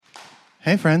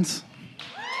Hey, friends.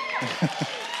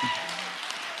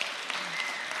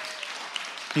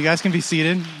 You guys can be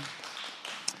seated.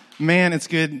 Man, it's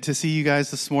good to see you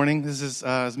guys this morning. This is,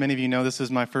 as many of you know, this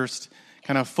is my first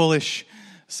kind of fullish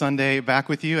Sunday back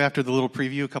with you after the little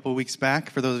preview a couple of weeks back.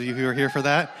 For those of you who are here for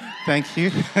that, thank you.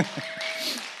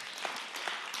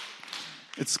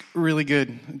 It's really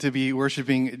good to be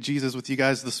worshiping Jesus with you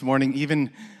guys this morning.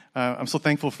 Even I'm so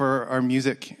thankful for our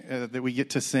music that we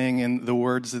get to sing and the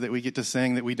words that we get to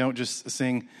sing, that we don't just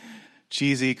sing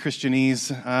cheesy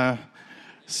Christianese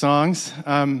songs.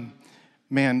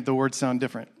 Man, the words sound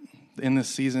different in this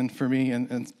season for me,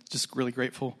 and just really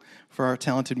grateful for our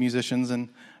talented musicians and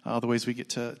the ways we get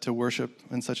to worship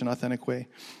in such an authentic way.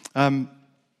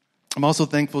 I'm also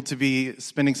thankful to be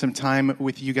spending some time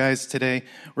with you guys today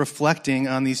reflecting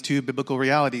on these two biblical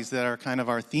realities that are kind of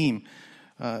our theme,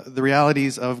 the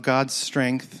realities of God's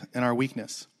strength and our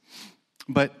weakness.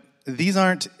 But these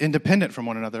aren't independent from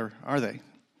one another, are they?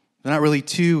 They're not really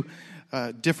two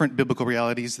different biblical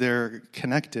realities. They're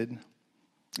connected.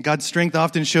 God's strength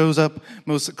often shows up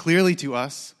most clearly to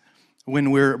us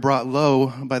when we're brought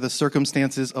low by the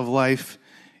circumstances of life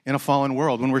in a fallen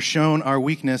world, when we're shown our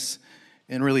weakness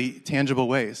in really tangible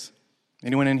ways.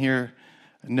 Anyone in here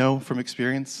know from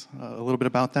experience a little bit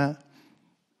about that?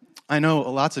 I know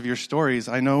lots of your stories.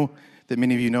 I know that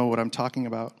many of you know what I'm talking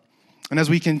about. And as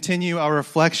we continue our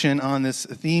reflection on this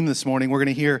theme this morning, we're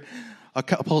going to hear a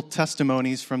couple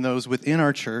testimonies from those within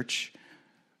our church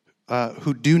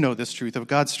who do know this truth of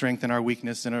God's strength and our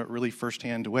weakness in a really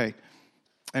firsthand way.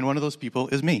 And one of those people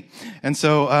is me. And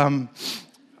so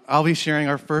I'll be sharing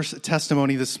our first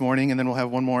testimony this morning, and then we'll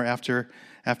have one more after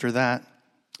that.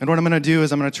 And what I'm going to do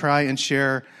is I'm going to try and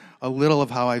share a little of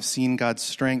how I've seen God's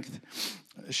strength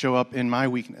show up in my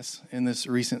weakness in this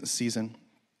recent season.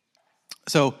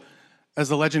 So, as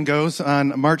the legend goes,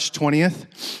 on March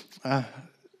 20th,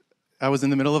 I was in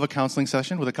the middle of a counseling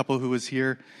session with a couple who was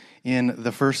here in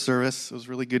the first service. It was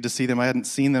really good to see them. I hadn't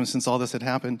seen them since all this had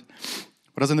happened.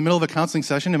 But I was in the middle of a counseling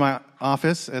session in my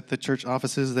office at the church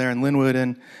offices there in Linwood,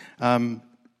 and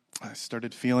I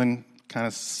started feeling kind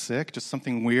of sick, just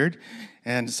something weird.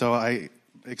 And so I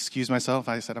excused myself.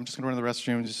 I said, I'm just going to run to the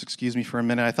restroom. Just excuse me for a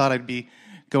minute. I thought I'd be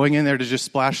going in there to just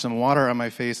splash some water on my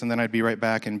face, and then I'd be right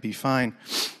back and be fine.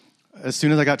 As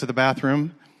soon as I got to the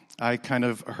bathroom, I kind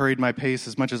of hurried my pace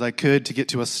as much as I could to get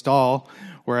to a stall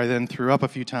where I then threw up a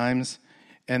few times,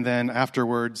 and then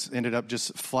afterwards ended up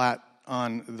just flat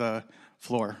on the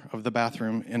floor of the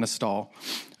bathroom in a stall,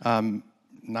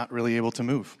 not really able to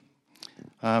move,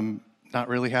 not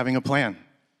really having a plan.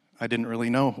 I didn't really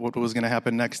know what was going to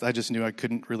happen next. I just knew I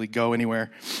couldn't really go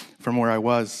anywhere from where I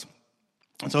was.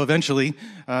 And so eventually,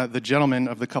 the gentleman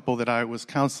of the couple that I was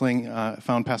counseling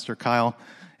found Pastor Kyle,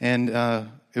 and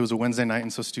it was a Wednesday night,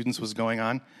 and so students was going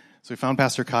on. So we found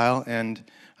Pastor Kyle, and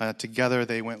together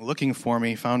they went looking for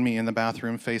me, found me in the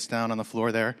bathroom, face down on the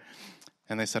floor there.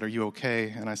 And they said, "Are you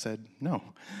okay?" And I said, "No."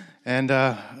 And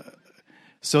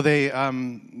so they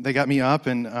got me up,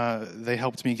 and they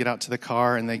helped me get out to the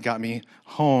car, and they got me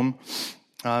home.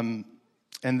 And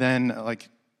then, like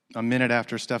a minute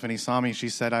after Stephanie saw me, she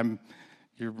said,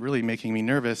 "You're really making me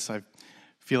nervous. I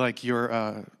feel like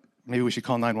maybe we should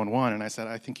call 911." And I said,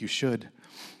 "I think you should."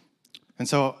 And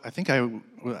so I think I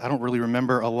don't really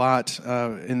remember a lot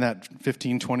in that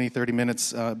 15, 20, 30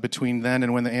 minutes between then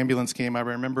and when the ambulance came. I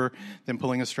remember them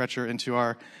pulling a stretcher into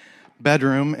our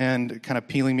bedroom and kind of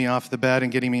peeling me off the bed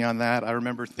and getting me on that. I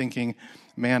remember thinking,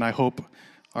 man, I hope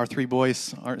our three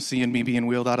boys aren't seeing me being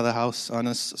wheeled out of the house on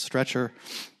this stretcher.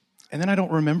 And then I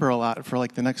don't remember a lot for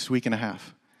like the next week and a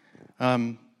half.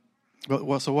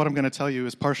 So what I'm going to tell you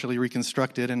is partially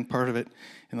reconstructed, and part of it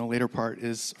in the later part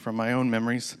is from my own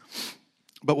memories.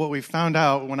 But what we found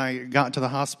out when I got to the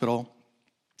hospital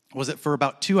was that for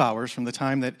about 2 hours from the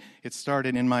time that it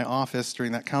started in my office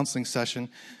during that counseling session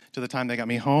to the time they got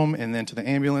me home, and then to the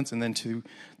ambulance, and then to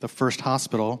the first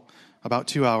hospital, about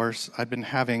 2 hours, I'd been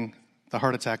having the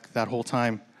heart attack that whole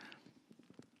time.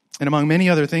 And among many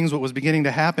other things, what was beginning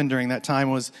to happen during that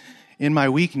time was, in my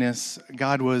weakness,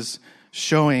 God was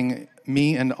showing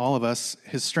me and all of us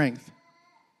his strength.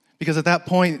 Because at that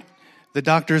point, the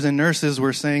doctors and nurses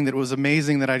were saying that it was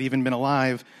amazing that I'd even been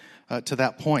alive to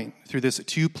that point through this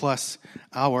 2+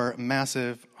 hour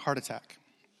massive heart attack.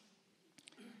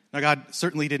 Now, God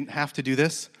certainly didn't have to do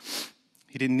this.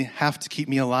 He didn't have to keep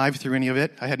me alive through any of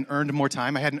it. I hadn't earned more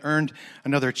time. I hadn't earned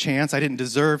another chance. I didn't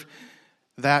deserve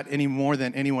that any more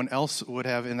than anyone else would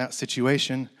have in that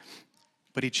situation.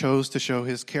 But he chose to show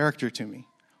his character to me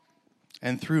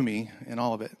and through me in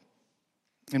all of it.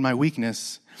 In my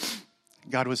weakness,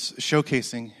 God was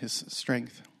showcasing his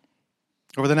strength.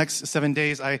 Over the next 7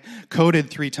 days, I coded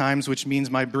 3 times, which means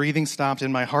my breathing stopped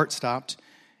and my heart stopped,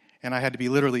 and I had to be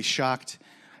literally shocked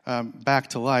back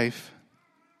to life.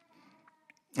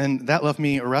 And that left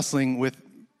me wrestling with,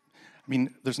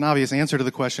 there's an obvious answer to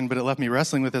the question, but it left me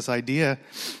wrestling with this idea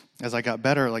as I got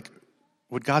better, like,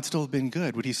 would God still have been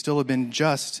good? Would he still have been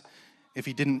just if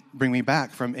he didn't bring me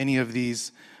back from any of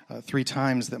these 3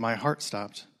 times that my heart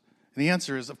stopped? And the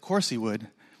answer is, of course he would.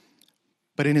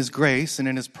 But in his grace and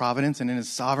in his providence and in his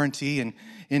sovereignty and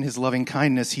in his loving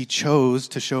kindness, he chose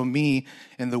to show me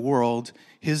and the world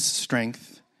his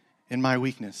strength in my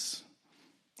weakness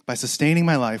by sustaining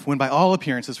my life when by all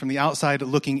appearances from the outside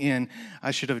looking in,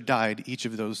 I should have died each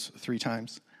of those 3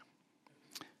 times.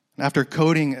 And after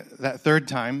coding that 3rd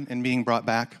time and being brought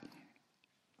back,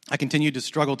 I continued to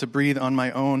struggle to breathe on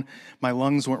my own. My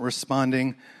lungs weren't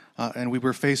responding, and we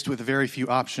were faced with very few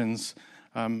options.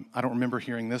 I don't remember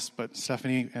hearing this, but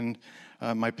Stephanie and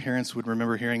my parents would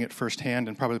remember hearing it firsthand,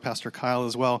 and probably Pastor Kyle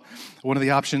as well. One of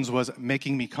the options was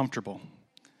making me comfortable,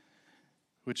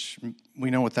 which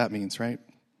we know what that means, right?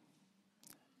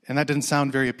 And that didn't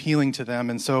sound very appealing to them,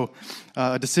 and so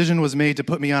a decision was made to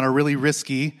put me on a really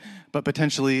risky but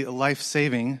potentially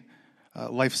life-saving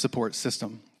life support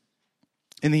system.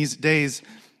 In these days,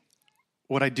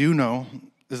 what I do know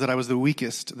is that I was the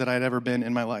weakest that I'd ever been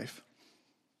in my life.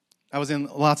 I was in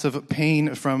lots of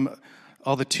pain from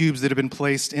all the tubes that had been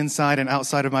placed inside and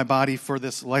outside of my body for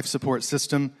this life support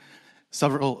system.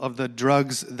 Several of the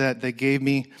drugs that they gave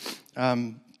me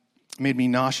made me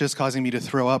nauseous, causing me to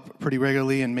throw up pretty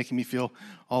regularly and making me feel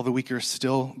all the weaker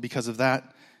still because of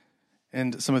that.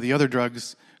 And some of the other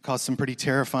drugs caused some pretty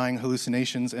terrifying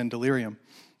hallucinations and delirium.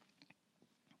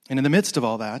 And in the midst of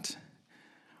all that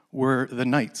were the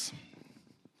nights.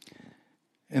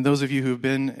 And those of you who have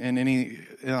been in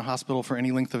a hospital for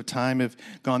any length of time, have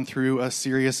gone through a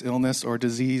serious illness or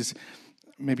disease,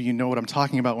 maybe you know what I'm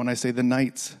talking about when I say the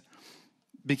nights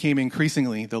became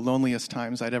increasingly the loneliest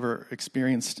times I'd ever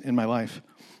experienced in my life.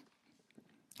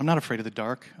 I'm not afraid of the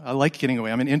dark. I like getting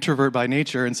away. I'm an introvert by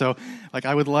nature, and so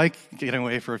I would like getting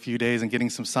away for a few days and getting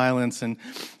some silence. And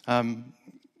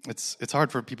it's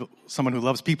hard for someone who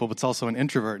loves people, but it's also an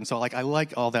introvert. And so I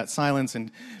like all that silence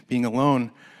and being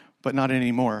alone. But not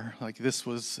anymore. This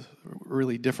was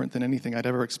really different than anything I'd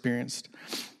ever experienced.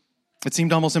 It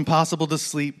seemed almost impossible to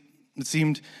sleep. It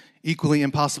seemed equally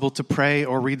impossible to pray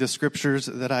or read the scriptures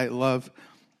that I love.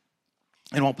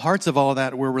 And while parts of all of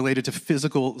that were related to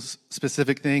physical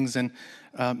specific things and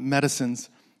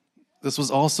medicines, this was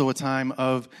also a time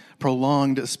of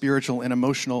prolonged spiritual and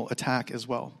emotional attack as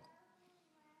well.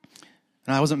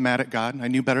 And I wasn't mad at God. I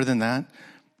knew better than that.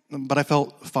 But I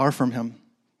felt far from him.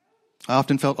 I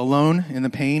often felt alone in the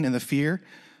pain and the fear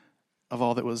of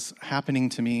all that was happening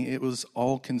to me. It was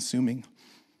all-consuming,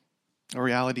 a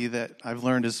reality that I've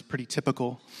learned is pretty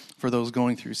typical for those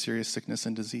going through serious sickness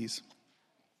and disease.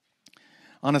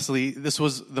 Honestly, this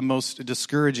was the most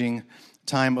discouraging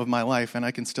time of my life, and I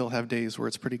can still have days where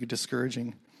it's pretty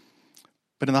discouraging.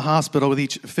 But in the hospital, with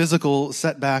each physical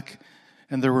setback,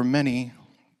 and there were many,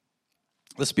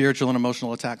 the spiritual and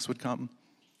emotional attacks would come.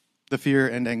 The fear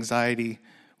and anxiety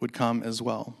would come as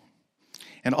well.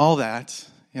 And all that,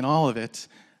 in all of it,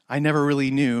 I never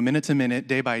really knew, minute to minute,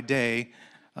 day by day,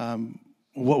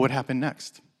 what would happen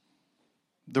next.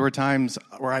 There were times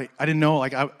where I didn't know,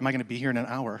 am I going to be here in an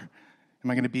hour? Am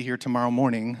I going to be here tomorrow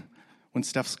morning? When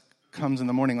Steph comes in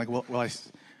the morning,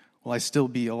 will I still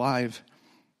be alive?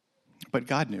 But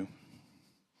God knew.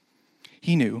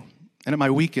 He knew. And at my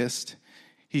weakest,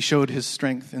 he showed his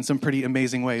strength in some pretty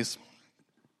amazing ways.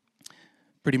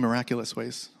 Pretty miraculous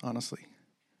ways, honestly.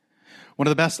 One of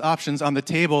the best options on the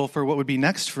table for what would be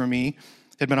next for me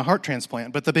had been a heart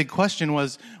transplant. But the big question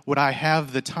was, would I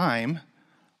have the time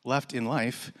left in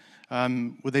life?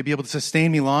 Would they be able to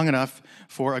sustain me long enough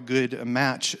for a good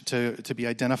match to be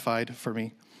identified for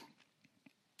me?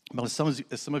 Well, as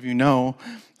some of you know,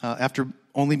 after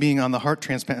only being on the heart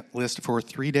transplant list for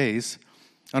 3 days,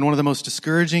 on one of the most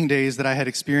discouraging days that I had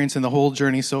experienced in the whole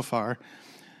journey so far,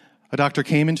 a doctor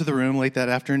came into the room late that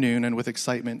afternoon and with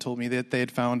excitement told me that they had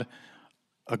found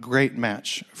a great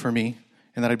match for me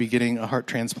and that I'd be getting a heart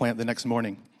transplant the next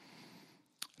morning.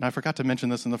 And I forgot to mention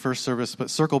this in the first service, but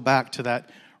circle back to that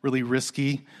really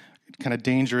risky, kind of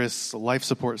dangerous life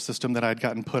support system that I'd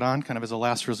gotten put on kind of as a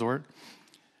last resort.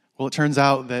 Well, it turns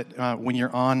out that when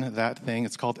you're on that thing,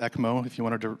 it's called ECMO, if you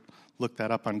wanted to look that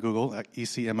up on Google,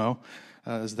 ECMO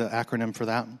is the acronym for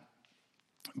that.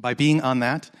 By being on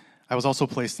that, I was also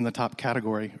placed in the top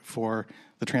category for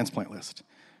the transplant list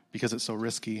because it's so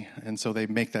risky, and so they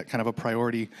make that kind of a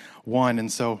priority one, and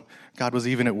so God was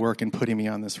even at work in putting me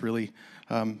on this really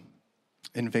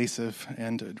invasive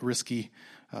and risky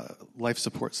life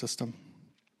support system.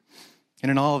 And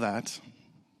in all of that,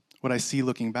 what I see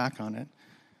looking back on it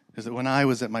is that when I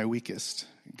was at my weakest,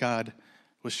 God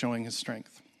was showing his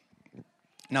strength.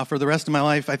 Now, for the rest of my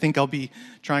life, I think I'll be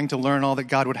trying to learn all that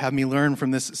God would have me learn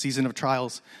from this season of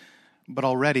trials. But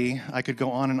already, I could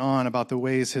go on and on about the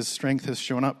ways his strength has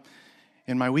shown up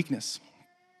in my weakness.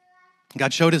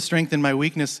 God showed his strength in my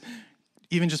weakness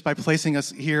even just by placing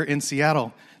us here in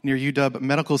Seattle near UW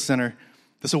Medical Center,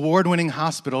 this award-winning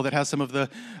hospital that has some of the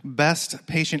best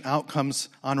patient outcomes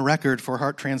on record for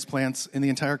heart transplants in the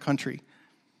entire country.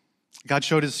 God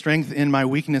showed his strength in my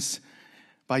weakness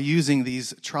by using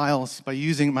these trials, by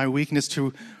using my weakness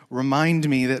to remind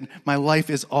me that my life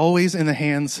is always in the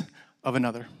hands of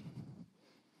another,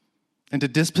 and to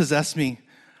dispossess me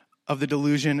of the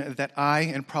delusion that I,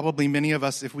 and probably many of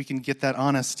us, if we can get that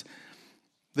honest,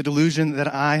 the delusion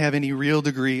that I have any real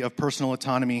degree of personal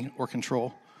autonomy or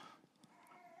control.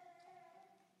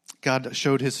 God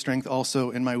showed his strength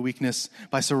also in my weakness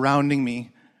by surrounding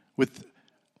me with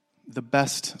the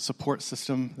best support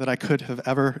system that I could have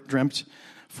ever dreamt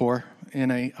for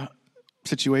in a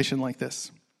situation like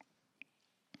this.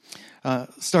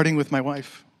 Starting with my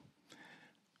wife,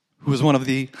 who was one of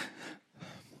the...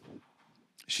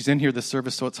 She's in here this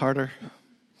service, so it's harder.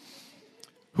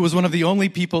 Who was one of the only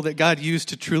people that God used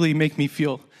to truly make me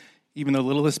feel even the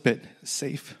littlest bit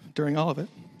safe during all of it.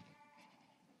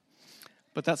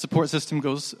 But that support system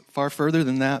goes far further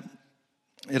than that.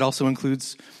 It also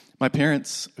includes my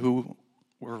parents, who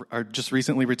are just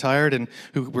recently retired and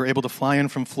who were able to fly in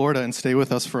from Florida and stay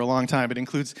with us for a long time. It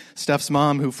includes Steph's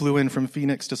mom, who flew in from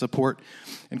Phoenix to support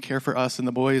and care for us and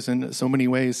the boys in so many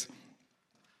ways.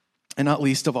 And not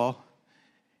least of all,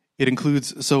 it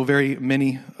includes so very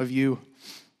many of you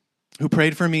who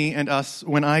prayed for me and us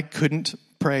when I couldn't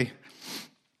pray.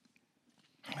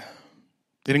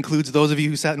 It includes those of you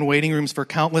who sat in waiting rooms for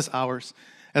countless hours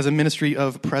as a ministry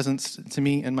of presence to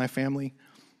me and my family.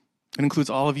 It includes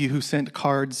all of you who sent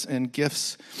cards and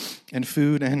gifts and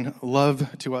food and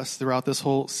love to us throughout this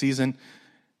whole season.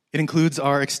 It includes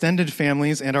our extended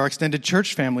families and our extended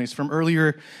church families from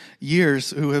earlier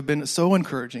years who have been so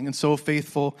encouraging and so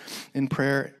faithful in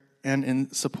prayer and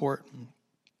in support.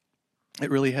 It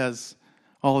really has,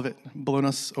 all of it, blown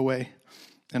us away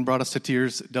and brought us to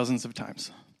tears dozens of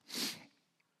times.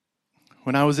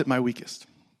 When I was at my weakest,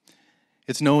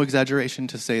 it's no exaggeration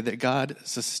to say that God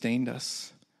sustained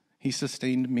us. He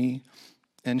sustained me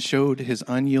and showed his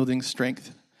unyielding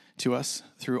strength to us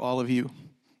through all of you.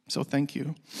 So thank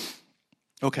you.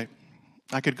 Okay,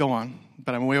 I could go on,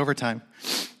 but I'm way over time.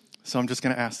 So I'm just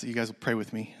going to ask that you guys will pray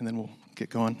with me, and then we'll get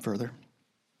going further.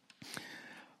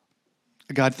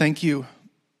 God, thank you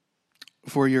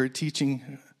for your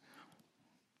teaching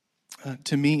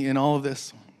to me in all of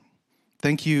this.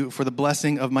 Thank you for the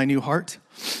blessing of my new heart.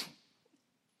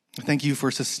 Thank you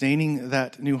for sustaining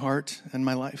that new heart in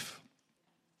my life.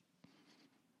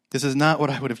 This is not what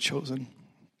I would have chosen,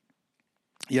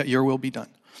 yet your will be done.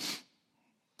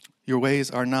 Your ways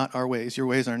are not our ways. Your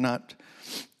ways are not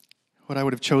what I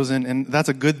would have chosen, and that's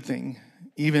a good thing,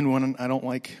 even when I don't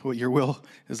like what your will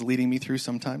is leading me through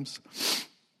sometimes.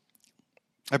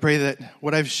 I pray that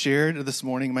what I've shared this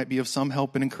morning might be of some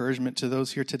help and encouragement to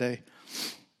those here today,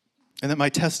 and that my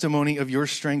testimony of your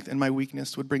strength and my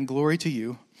weakness would bring glory to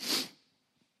you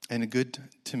and good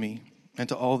to me and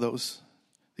to all those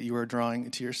that you are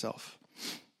drawing to yourself.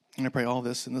 And I pray all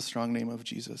this in the strong name of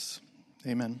Jesus.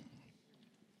 Amen.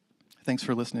 Thanks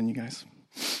for listening, you guys.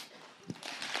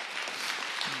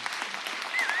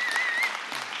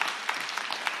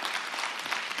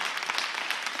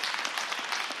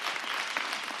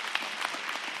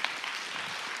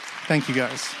 Thank you,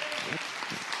 guys.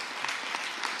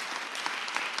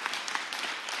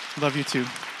 Love you too.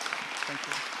 Thank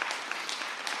you.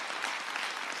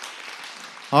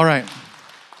 All right.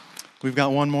 We've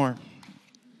got one more.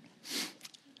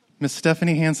 Miss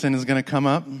Stephanie Hansen is going to come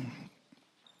up,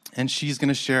 and she's going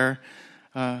to share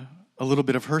a little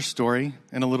bit of her story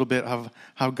and a little bit of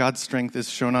how God's strength is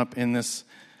shown up in this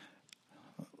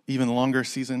even longer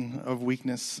season of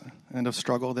weakness and of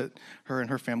struggle that her and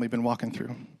her family have been walking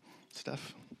through.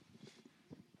 Steph?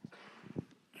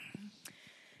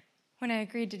 When I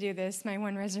agreed to do this, my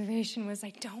one reservation was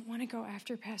I don't want to go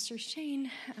after Pastor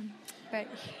Shane, but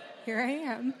here I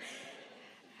am.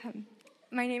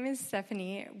 My name is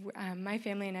Stephanie. My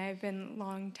family and I have been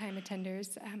longtime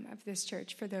attenders of this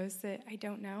church, for those that I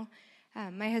don't know.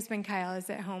 My husband, Kyle, is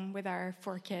at home with our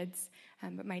 4 kids,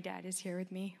 but my dad is here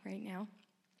with me right now.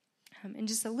 And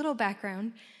just a little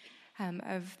background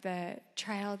of the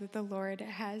trial that the Lord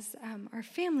has our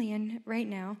family in right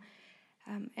now.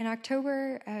 In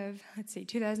October of,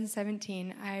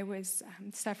 2017, I was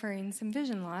suffering some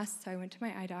vision loss, so I went to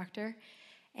my eye doctor,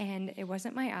 and it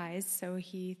wasn't my eyes, so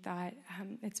he thought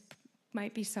it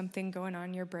might be something going on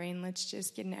in your brain. Let's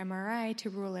just get an MRI to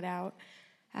rule it out.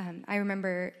 I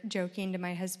remember joking to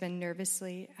my husband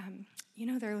nervously,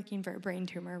 they're looking for a brain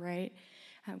tumor, right?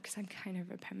 Because I'm kind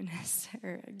of a pessimist,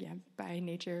 by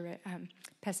nature,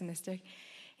 pessimistic.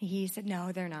 He said,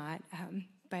 no, they're not.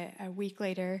 But a week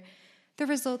later, the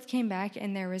results came back,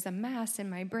 and there was a mass in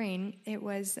my brain. It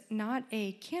was not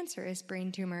a cancerous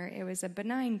brain tumor. It was a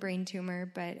benign brain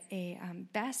tumor, but a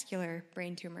vascular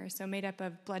brain tumor, so made up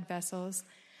of blood vessels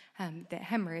that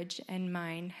hemorrhage, and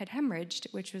mine had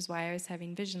hemorrhaged, which was why I was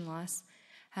having vision loss.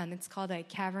 It's called a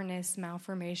cavernous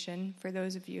malformation, for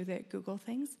those of you that Google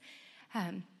things.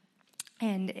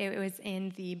 And it was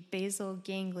in the basal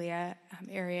ganglia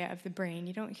area of the brain.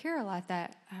 You don't hear a lot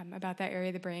about that area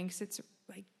of the brain because it's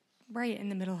like right in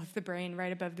the middle of the brain,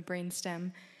 right above the brain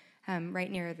stem,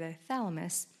 right near the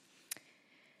thalamus.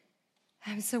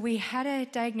 So we had a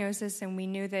diagnosis, and we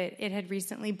knew that it had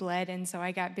recently bled, and so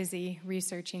I got busy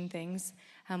researching things.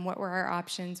 What were our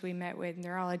options? We met with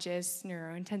neurologists,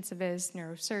 neurointensivists,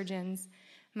 neurosurgeons.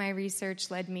 My research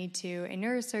led me to a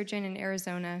neurosurgeon in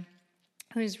Arizona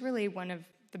who's really one of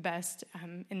the best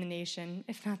in the nation,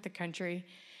 if not the country.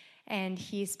 And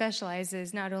he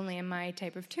specializes not only in my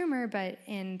type of tumor, but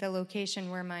in the location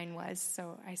where mine was.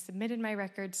 So I submitted my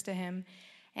records to him,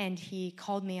 and he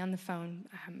called me on the phone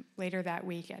later that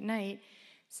week at night,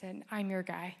 said, I'm your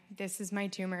guy. This is my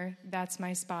tumor. That's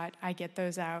my spot. I get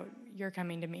those out. You're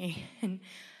coming to me. And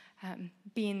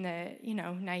being the,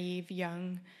 naive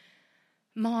young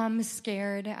mom,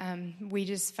 scared, we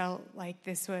just felt like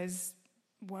this was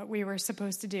what we were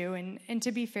supposed to do. And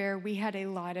to be fair, we had a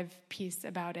lot of peace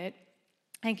about it.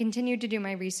 I continued to do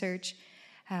my research.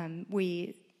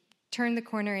 We turned the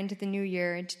corner into the new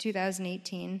year, into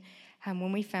 2018,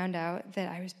 when we found out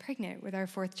that I was pregnant with our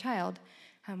fourth child,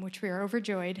 which we were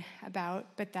overjoyed about,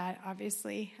 but that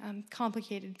obviously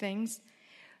complicated things.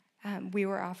 We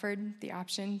were offered the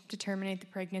option to terminate the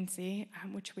pregnancy,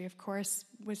 which of course,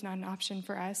 was not an option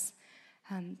for us.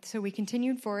 So we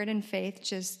continued forward in faith,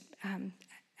 just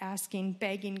asking,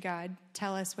 begging God,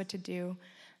 tell us what to do.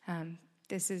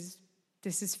 This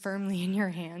is firmly in your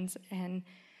hands. And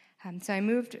so I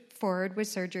moved forward with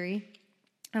surgery.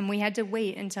 We had to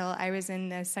wait until I was in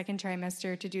the second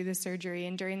trimester to do the surgery.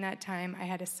 And during that time, I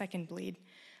had a second bleed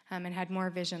and had more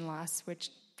vision loss, which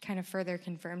kind of further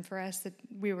confirmed for us that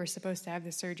we were supposed to have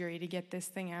the surgery to get this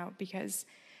thing out because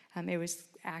it was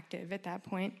active at that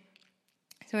point.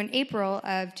 So in April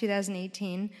of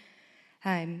 2018,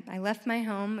 I left my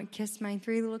home, kissed my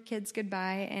 3 little kids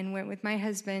goodbye, and went with my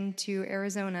husband to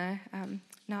Arizona,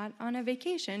 not on a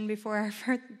vacation before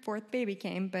our fourth baby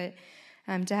came, but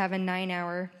to have a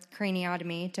 9-hour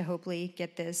craniotomy to hopefully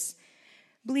get this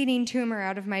bleeding tumor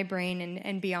out of my brain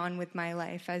and be on with my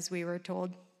life, as we were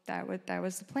told that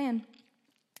was the plan.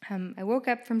 I woke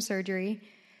up from surgery.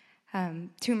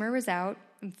 Tumor was out,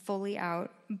 fully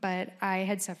out, but I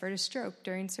had suffered a stroke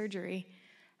during surgery.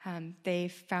 They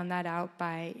found that out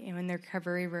by, in their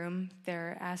recovery room,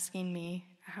 they're asking me,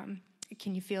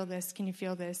 can you feel this? Can you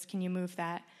feel this? Can you move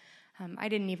that? I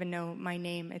didn't even know my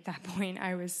name at that point.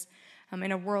 I was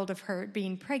in a world of hurt.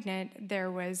 Being pregnant,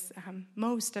 there was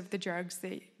most of the drugs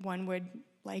that one would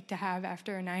like to have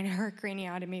after a 9-hour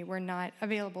craniotomy were not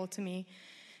available to me.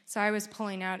 So I was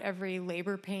pulling out every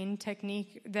labor pain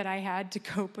technique that I had to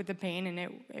cope with the pain, and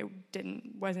it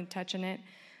wasn't touching it.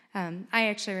 I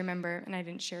actually remember, and I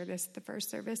didn't share this at the first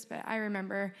service, but I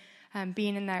remember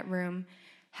being in that room,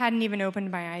 hadn't even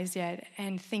opened my eyes yet,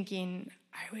 and thinking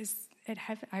I was at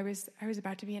heaven. I was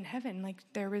about to be in heaven. Like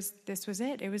this was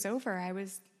it. It was over. I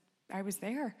was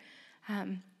there,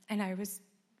 and I was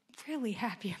really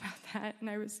happy about that. And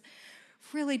I was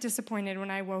really disappointed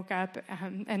when I woke up,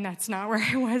 and that's not where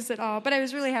I was at all. But I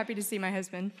was really happy to see my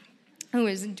husband, who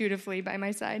was dutifully by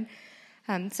my side.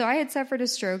 So I had suffered a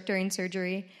stroke during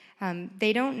surgery.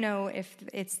 They don't know if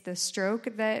it's the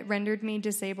stroke that rendered me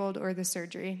disabled or the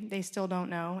surgery. They still don't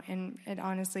know, and it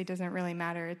honestly doesn't really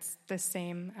matter. It's the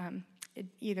same,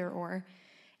 either or.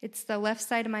 It's the left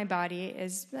side of my body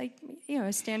is like,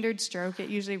 a standard stroke. It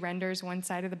usually renders one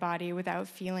side of the body without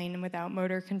feeling and without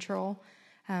motor control,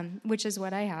 which is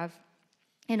what I have.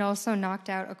 It also knocked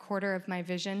out a quarter of my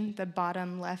vision, the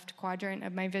bottom left quadrant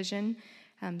of my vision.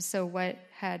 So what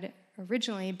had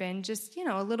originally been just,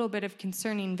 a little bit of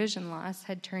concerning vision loss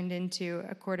had turned into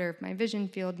a quarter of my vision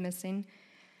field missing.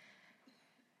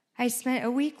 I spent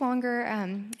a week longer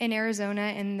in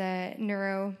Arizona in the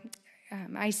neuro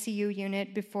ICU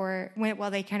unit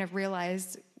while they kind of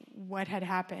realized what had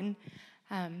happened.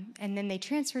 And then they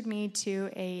transferred me to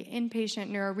a inpatient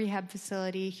neuro rehab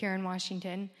facility here in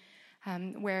Washington,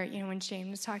 where, when Shane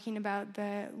was talking about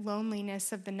the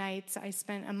loneliness of the nights, I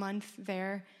spent a month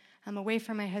there, away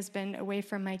from my husband, away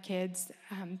from my kids,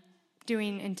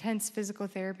 doing intense physical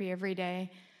therapy every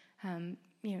day.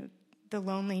 The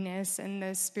loneliness and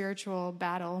the spiritual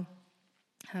battle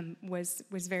was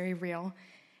very real,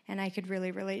 and I could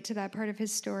really relate to that part of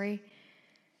his story.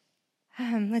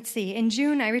 Let's see. In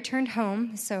June, I returned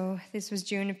home. So this was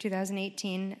June of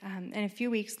 2018, and a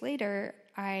few weeks later,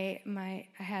 I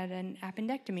had an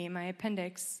appendectomy. My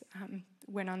appendix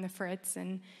went on the fritz,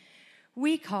 and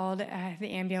we called the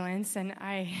ambulance. And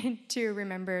I too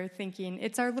remember thinking,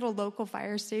 it's our little local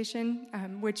fire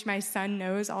station, which my son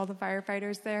knows all the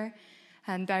firefighters there.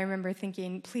 And I remember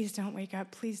thinking, please don't wake up,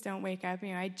 please don't wake up.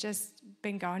 I'd just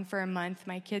been gone for a month.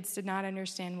 My kids did not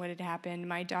understand what had happened.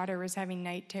 My daughter was having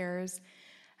night terrors.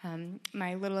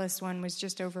 My littlest one was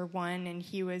just over 1, and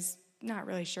he was not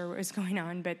really sure what was going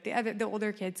on. But the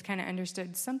older kids kind of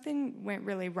understood something went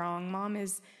really wrong. Mom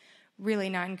is really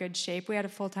not in good shape. We had a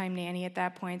full-time nanny at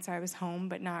that point, so I was home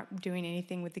but not doing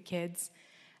anything with the kids.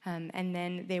 And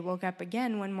then they woke up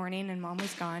again one morning, and Mom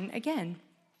was gone again.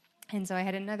 And so I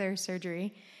had another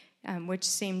surgery, which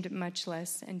seemed much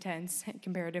less intense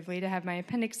comparatively to have my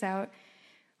appendix out.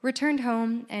 Returned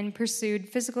home and pursued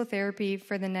physical therapy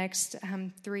for the next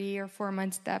 3 or 4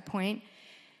 months at that point,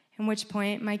 at which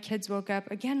point my kids woke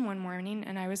up again one morning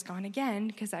and I was gone again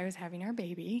because I was having our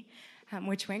baby,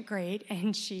 which went great,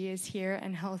 and she is here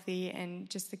and healthy and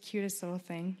just the cutest little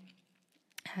thing.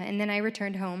 And then I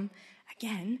returned home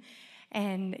again.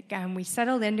 And we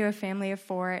settled into a family of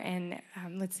 4, and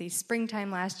springtime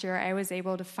last year, I was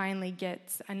able to finally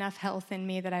get enough health in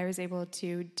me that I was able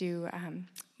to do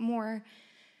more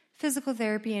physical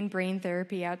therapy and brain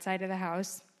therapy outside of the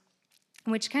house,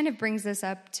 which kind of brings us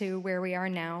up to where we are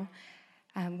now.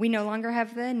 We no longer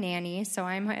have the nanny, so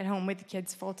I'm at home with the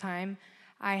kids full time.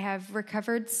 I have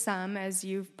recovered some, as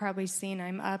you've probably seen.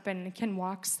 I'm up and can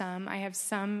walk some. I have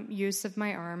some use of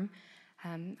my arm.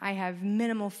 I have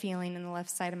minimal feeling in the left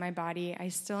side of my body. I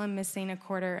still am missing a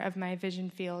quarter of my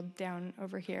vision field down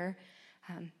over here.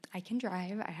 I can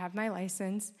drive. I have my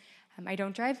license. I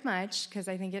don't drive much because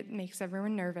I think it makes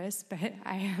everyone nervous, but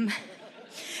I am.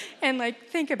 And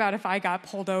think about if I got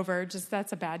pulled over,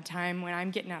 that's a bad time when I'm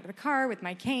getting out of the car with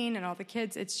my cane and all the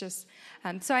kids. It's just,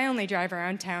 so I only drive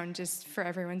around town just for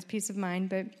everyone's peace of mind.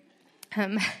 But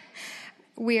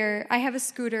I have a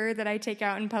scooter that I take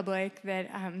out in public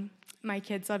that my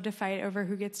kids love to fight over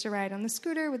who gets to ride on the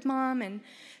scooter with Mom, and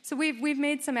so we've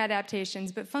made some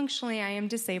adaptations, but functionally I am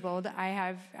disabled. I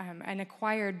have an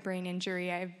acquired brain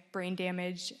injury. I have brain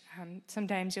damage.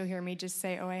 Sometimes you'll hear me just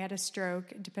say, I had a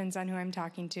stroke. It depends on who I'm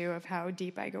talking to of how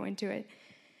deep I go into it.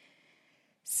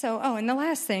 So, and the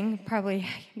last thing, probably,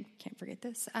 I can't forget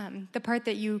this, the part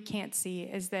that you can't see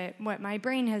is that what my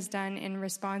brain has done in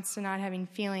response to not having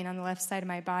feeling on the left side of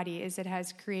my body is it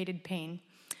has created pain,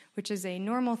 which is a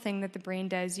normal thing that the brain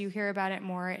does. You hear about it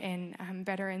more in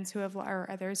veterans or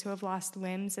others who have lost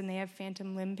limbs and they have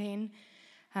phantom limb pain.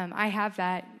 I have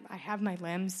that. I have my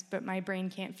limbs, but my brain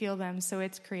can't feel them, so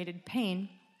it's created pain.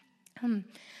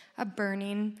 A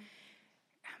burning,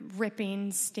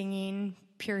 ripping, stinging,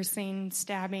 piercing,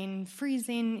 stabbing,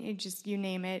 freezing, you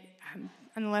name it.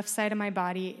 On the left side of my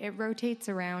body, it rotates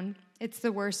around. It's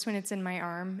the worst when it's in my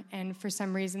arm, and for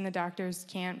some reason the doctors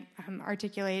can't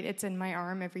articulate it's in my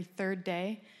arm every 3rd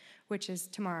day, which is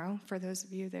tomorrow, for those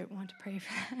of you that want to pray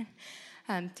for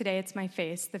that. Today it's my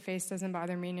face. The face doesn't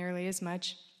bother me nearly as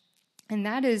much. And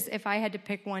that is, if I had to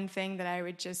pick one thing that I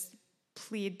would just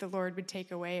plead the Lord would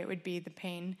take away, it would be the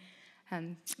pain,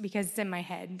 because it's in my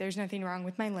head. There's nothing wrong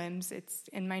with my limbs. It's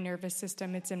in my nervous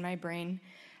system. It's in my brain.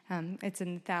 It's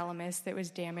in the thalamus that was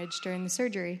damaged during the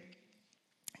surgery.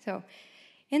 So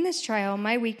in this trial,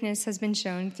 my weakness has been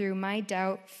shown through my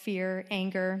doubt, fear,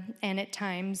 anger, and at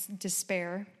times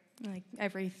despair.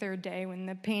 Every 3rd day when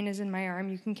the pain is in my arm,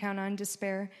 you can count on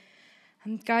despair.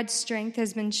 God's strength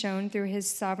has been shown through his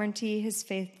sovereignty, his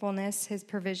faithfulness, his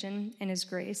provision, and his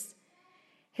grace.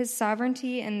 His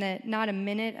sovereignty in that not a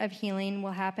minute of healing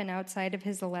will happen outside of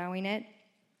his allowing it.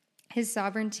 His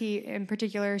sovereignty in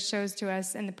particular shows to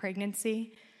us in the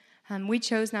pregnancy. We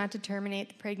chose not to terminate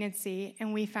the pregnancy,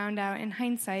 and we found out in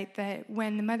hindsight that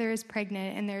when the mother is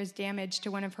pregnant and there is damage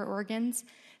to one of her organs,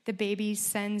 the baby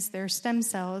sends their stem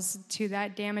cells to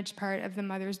that damaged part of the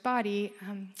mother's body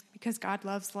because God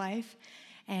loves life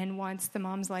and wants the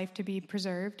mom's life to be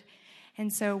preserved.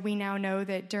 And so we now know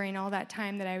that during all that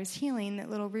time that I was healing, that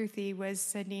little Ruthie was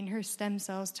sending her stem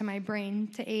cells to my brain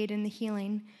to aid in the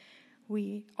healing.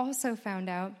 We also found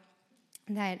out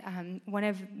that one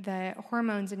of the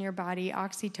hormones in your body,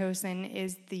 oxytocin,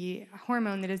 is the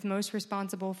hormone that is most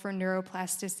responsible for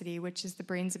neuroplasticity, which is the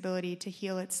brain's ability to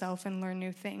heal itself and learn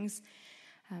new things.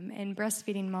 And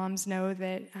breastfeeding moms know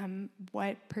that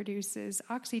what produces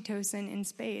oxytocin in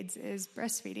spades is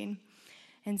breastfeeding.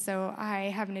 And so I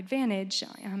have an advantage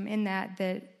in that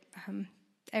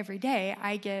every day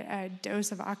I get a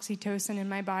dose of oxytocin in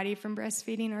my body from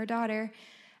breastfeeding our daughter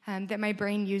that my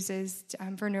brain uses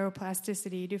for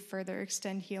neuroplasticity to further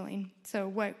extend healing. So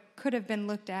what could have been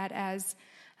looked at as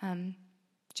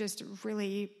just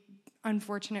really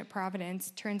unfortunate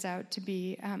providence turns out to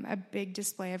be a big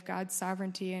display of God's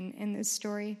sovereignty in this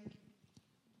story.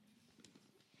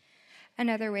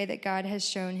 Another way that God has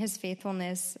shown his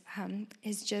faithfulness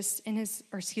is just in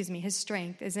his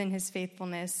strength is in his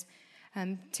faithfulness.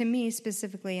 To me,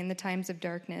 specifically in the times of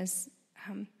darkness,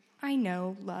 I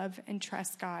know, love, and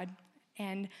trust God.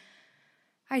 And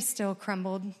I still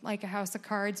crumbled like a house of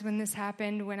cards when this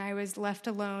happened, when I was left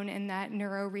alone in that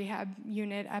neuro rehab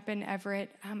unit up in Everett,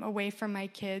 away from my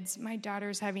kids. My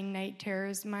daughter's having night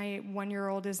terrors. My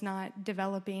 1-year-old is not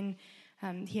developing.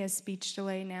 He has speech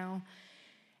delay now.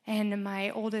 And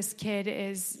my oldest kid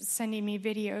is sending me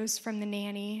videos from the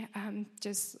nanny,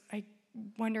 just like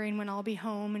wondering when I'll be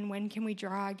home and when can we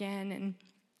draw again. And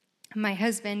my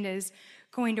husband is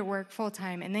going to work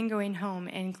full-time and then going home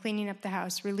and cleaning up the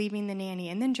house, relieving the nanny,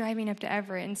 and then driving up to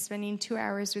Everett and spending 2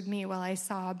 hours with me while I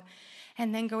sob,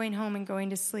 and then going home and going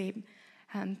to sleep.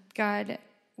 God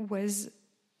was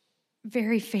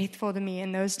very faithful to me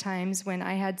in those times when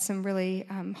I had some really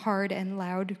hard and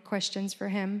loud questions for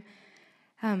him.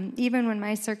 Even when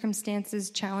my circumstances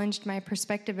challenged my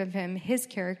perspective of him, his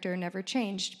character never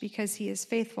changed because he is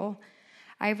faithful.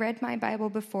 I read my Bible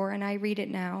before and I read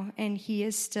it now, and he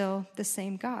is still the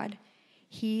same God.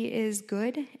 He is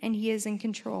good and he is in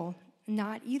control.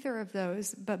 Not either of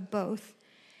those, but both.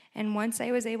 And once I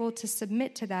was able to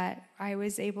submit to that, I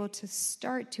was able to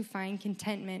start to find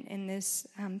contentment in this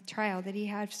trial that he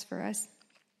has for us.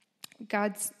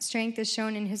 God's strength is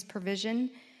shown in his provision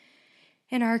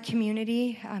in our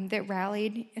community that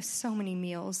rallied. So many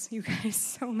meals, you guys,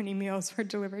 so many meals were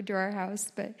delivered to our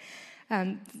house, but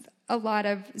a lot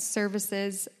of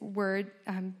services were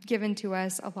given to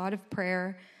us, a lot of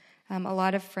prayer, a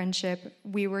lot of friendship.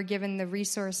 We were given the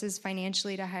resources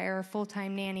financially to hire a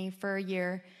full-time nanny for a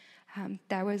year.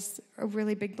 That was a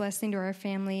really big blessing to our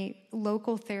family.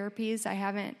 Local therapies,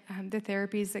 the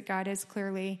therapies that God has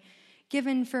clearly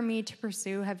given for me to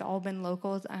pursue have all been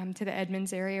local to the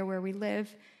Edmonds area where we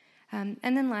live. And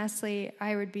then lastly,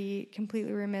 I would be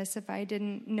completely remiss if I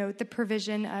didn't note the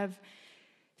provision of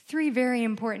 3 very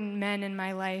important men in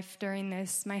my life during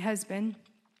this. My husband,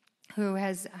 who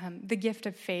has the gift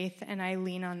of faith, and I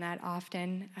lean on that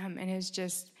often, and is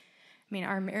just,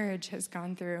 our marriage has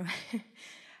gone through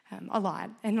a lot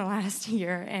in the last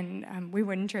year, and we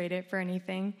wouldn't trade it for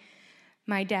anything.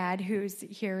 My dad, who's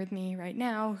here with me right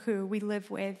now, who we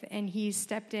live with, and he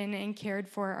stepped in and cared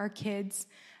for our kids.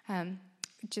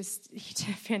 He did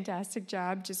a fantastic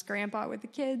job, just grandpa with the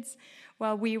kids,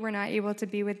 while we were not able to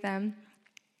be with them,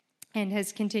 and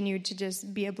has continued to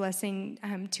just be a blessing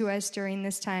to us during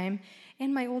this time.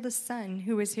 And my oldest son,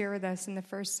 who was here with us in the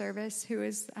first service, who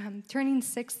is turning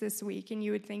 6 this week, and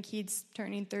you would think he's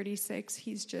turning 36.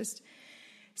 He's just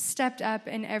stepped up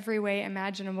in every way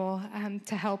imaginable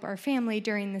to help our family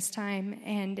during this time,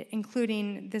 and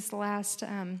including this last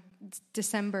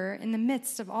December, in the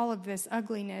midst of all of this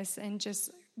ugliness and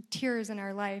just tears in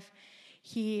our life,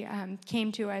 he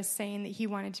came to us saying that he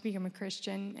wanted to become a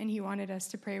Christian, and he wanted us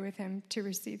to pray with him to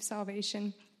receive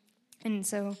salvation. And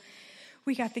so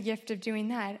we got the gift of doing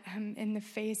that in the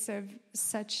face of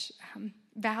such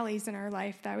valleys in our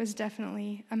life. That was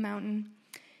definitely a mountain.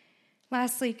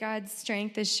 Lastly, God's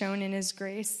strength is shown in his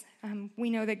grace.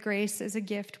 We know that grace is a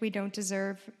gift we don't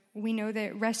deserve. We know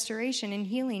that restoration and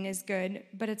healing is good,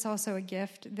 but it's also a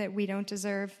gift that we don't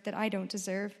deserve, that I don't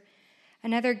deserve.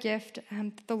 Another gift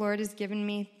that the Lord has given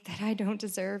me that I don't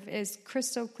deserve is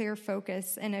crystal clear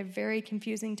focus in a very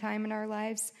confusing time in our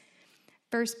lives.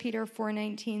 1 Peter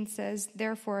 4:19 says,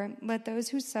 "Therefore, let those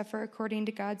who suffer according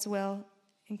to God's will,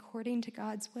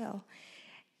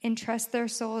 entrust their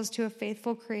souls to a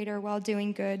faithful Creator while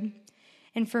doing good."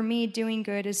 And for me, doing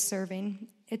good is serving.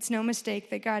 It's no mistake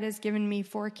that God has given me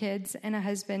 4 kids and a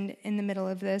husband in the middle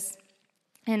of this.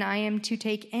 And I am to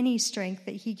take any strength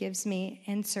that he gives me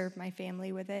and serve my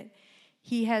family with it.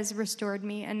 He has restored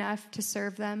me enough to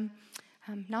serve them,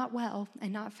 not well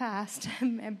and not fast,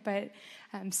 but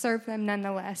serve them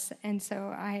nonetheless. And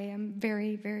so I am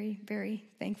very, very, very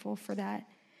thankful for that.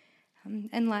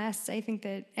 And last, I think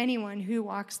that anyone who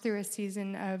walks through a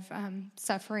season of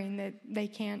suffering that they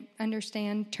can't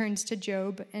understand turns to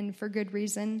Job, and for good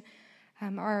reason.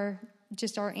 Our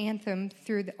anthem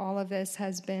through all of this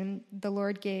has been, "The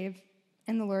Lord gave,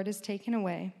 and the Lord has taken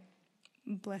away.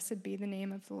 Blessed be the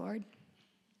name of the Lord."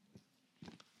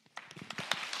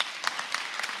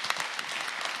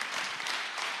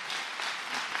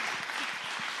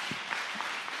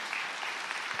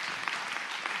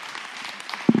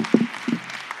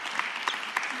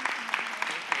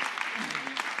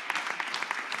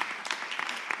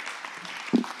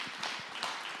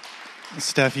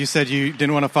 Steph, you said you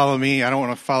didn't want to follow me. I don't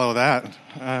want to follow that.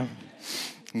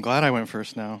 I'm glad I went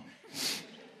first now.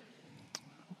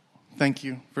 Thank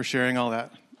you for sharing all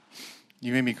that.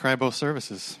 You made me cry both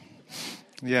services.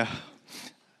 Yeah.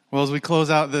 Well, as we close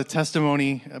out the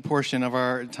testimony portion of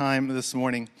our time this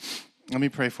morning, let me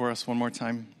pray for us one more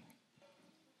time.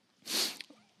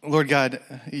 Lord God,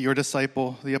 your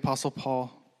disciple, the Apostle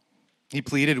Paul, he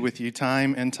pleaded with you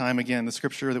time and time again, the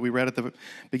scripture that we read at the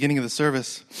beginning of the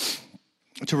service,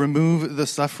 to remove the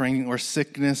suffering or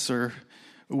sickness or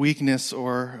weakness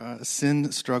or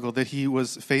sin struggle that he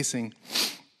was facing.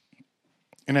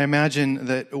 And I imagine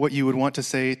that what you would want to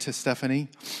say to Stephanie,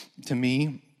 to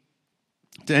me,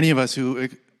 to any of us who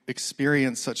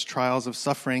experience such trials of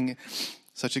suffering,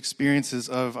 such experiences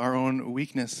of our own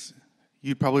weakness,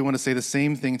 you'd probably want to say the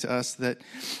same thing to us that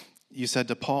you said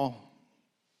to Paul,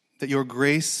 that your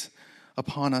grace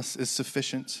upon us is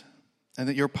sufficient and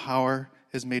that your power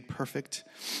is made perfect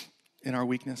in our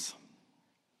weakness.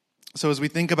 So as we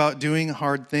think about doing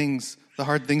hard things, the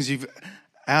hard things you've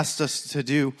asked us to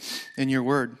do in your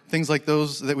word, things like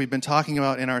those that we've been talking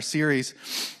about in our series,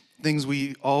 things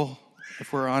we all,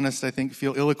 if we're honest, I think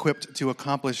feel ill-equipped to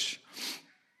accomplish,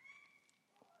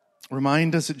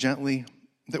 remind us gently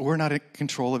that we're not in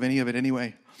control of any of it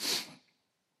anyway.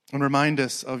 And remind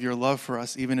us of your love for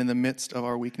us even in the midst of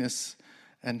our weakness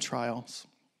and trials,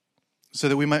 so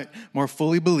that we might more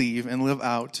fully believe and live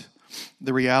out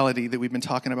the reality that we've been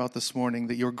talking about this morning,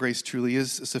 that your grace truly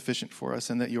is sufficient for us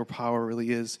and that your power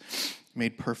really is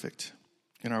made perfect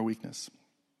in our weakness.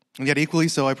 And yet equally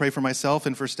so, I pray for myself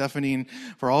and for Stephanie and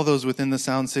for all those within the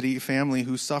Sound City family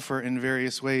who suffer in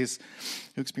various ways,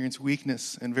 who experience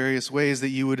weakness in various ways, that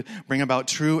you would bring about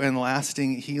true and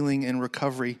lasting healing and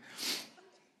recovery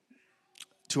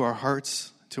to our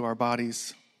hearts, to our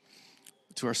bodies,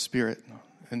 to our spirit,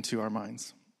 and to our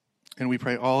minds. And we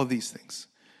pray all of these things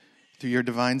through your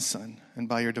divine Son and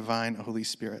by your divine Holy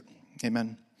Spirit.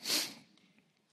 Amen.